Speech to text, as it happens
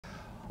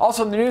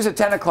Also in the news at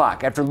 10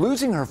 o'clock, after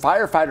losing her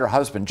firefighter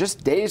husband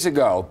just days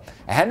ago,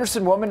 a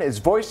Henderson woman is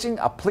voicing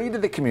a plea to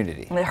the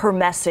community. Her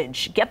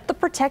message: get the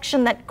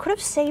protection that could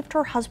have saved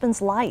her husband's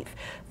life.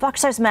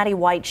 Fox 5's Maddie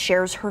White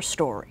shares her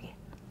story.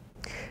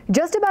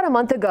 Just about a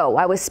month ago,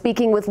 I was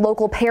speaking with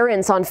local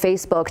parents on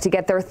Facebook to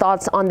get their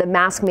thoughts on the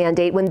mask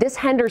mandate when this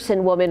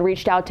Henderson woman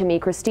reached out to me,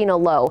 Christina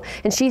Lowe,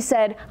 and she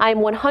said, I'm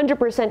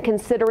 100%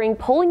 considering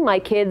pulling my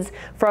kids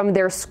from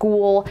their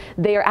school.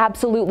 They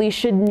absolutely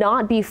should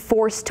not be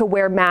forced to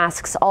wear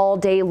masks all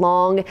day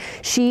long.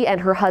 She and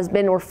her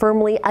husband were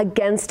firmly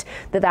against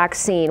the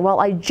vaccine.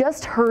 Well, I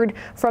just heard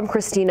from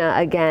Christina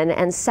again,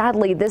 and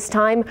sadly this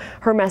time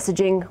her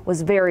messaging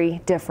was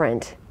very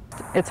different.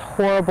 It's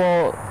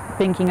horrible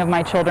thinking of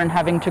my children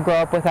having to grow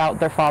up without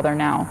their father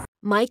now.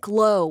 Mike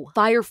Lowe,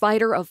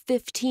 firefighter of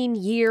 15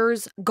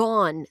 years,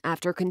 gone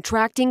after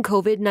contracting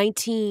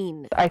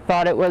COVID-19. I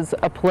thought it was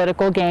a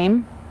political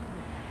game,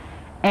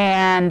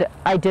 and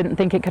I didn't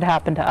think it could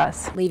happen to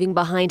us. Leaving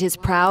behind his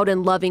proud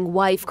and loving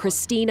wife,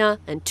 Christina,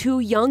 and 2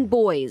 young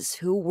boys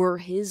who were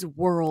his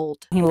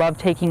world. He loved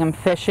taking them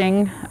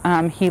fishing.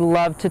 He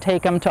loved to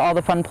take them to all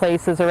the fun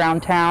places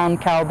around town,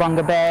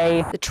 Cowabunga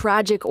Bay. The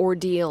tragic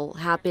ordeal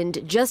happened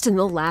just in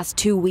the last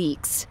 2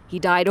 weeks. He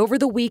died over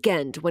the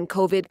weekend when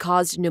COVID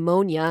caused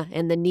pneumonia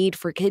and the need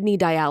for kidney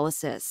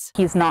dialysis.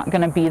 He's not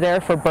going to be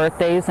there for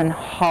birthdays and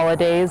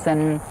holidays,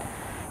 and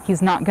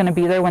he's not going to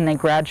be there when they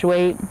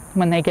graduate,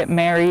 when they get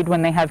married,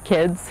 when they have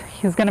kids.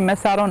 He's going to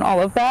miss out on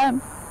all of that.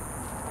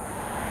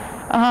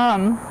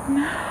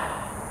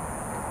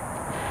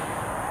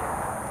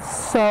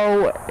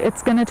 So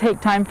it's going to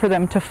take time for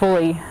them to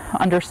fully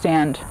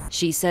understand.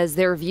 She says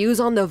their views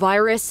on the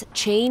virus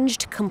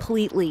changed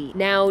completely,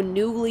 now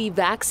newly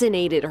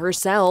vaccinated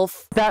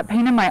herself. That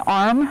pain in my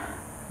arm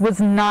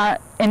was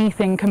not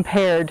anything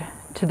compared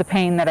to the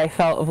pain that I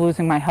felt of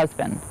losing my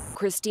husband.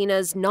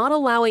 Christina's not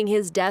allowing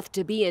his death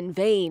to be in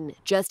vain.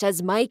 Just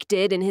as Mike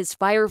did in his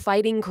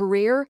firefighting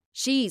career,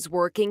 she's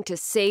working to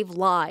save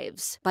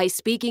lives by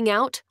speaking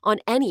out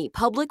on any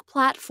public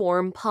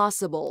platform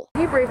possible.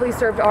 He bravely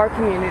served our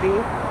community,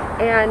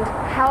 and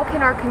how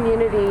can our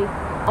community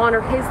honor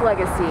his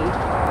legacy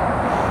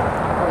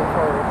going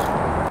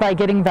forward? By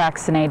getting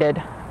vaccinated,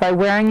 by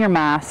wearing your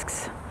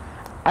masks.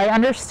 I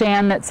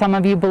understand that some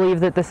of you believe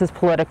that this is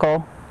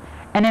political.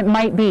 And it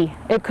might be.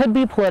 It could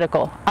be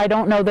political. I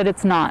don't know that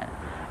it's not.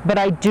 But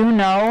I do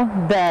know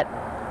that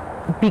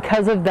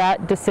because of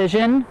that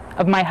decision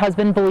of my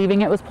husband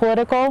believing it was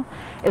political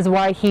is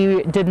why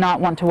he did not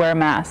want to wear a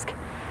mask.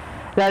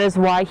 That is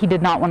why he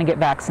did not want to get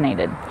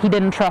vaccinated. He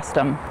didn't trust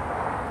him.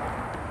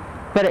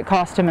 But it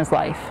cost him his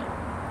life.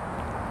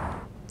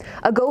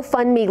 A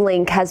GoFundMe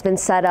link has been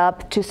set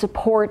up to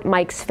support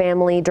Mike's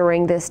family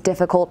during this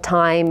difficult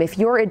time. If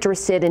you're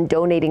interested in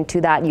donating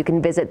to that, you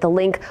can visit the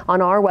link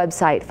on our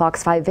website,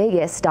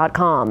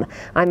 fox5vegas.com.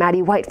 I'm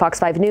Maddie White, Fox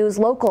 5 News,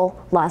 local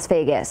Las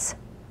Vegas.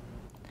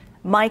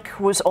 Mike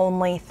was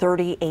only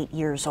 38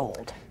 years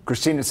old.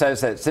 Christina says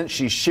that since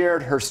she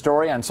shared her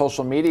story on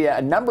social media,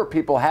 a number of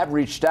people have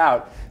reached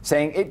out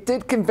saying it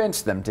did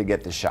convince them to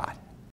get the shot.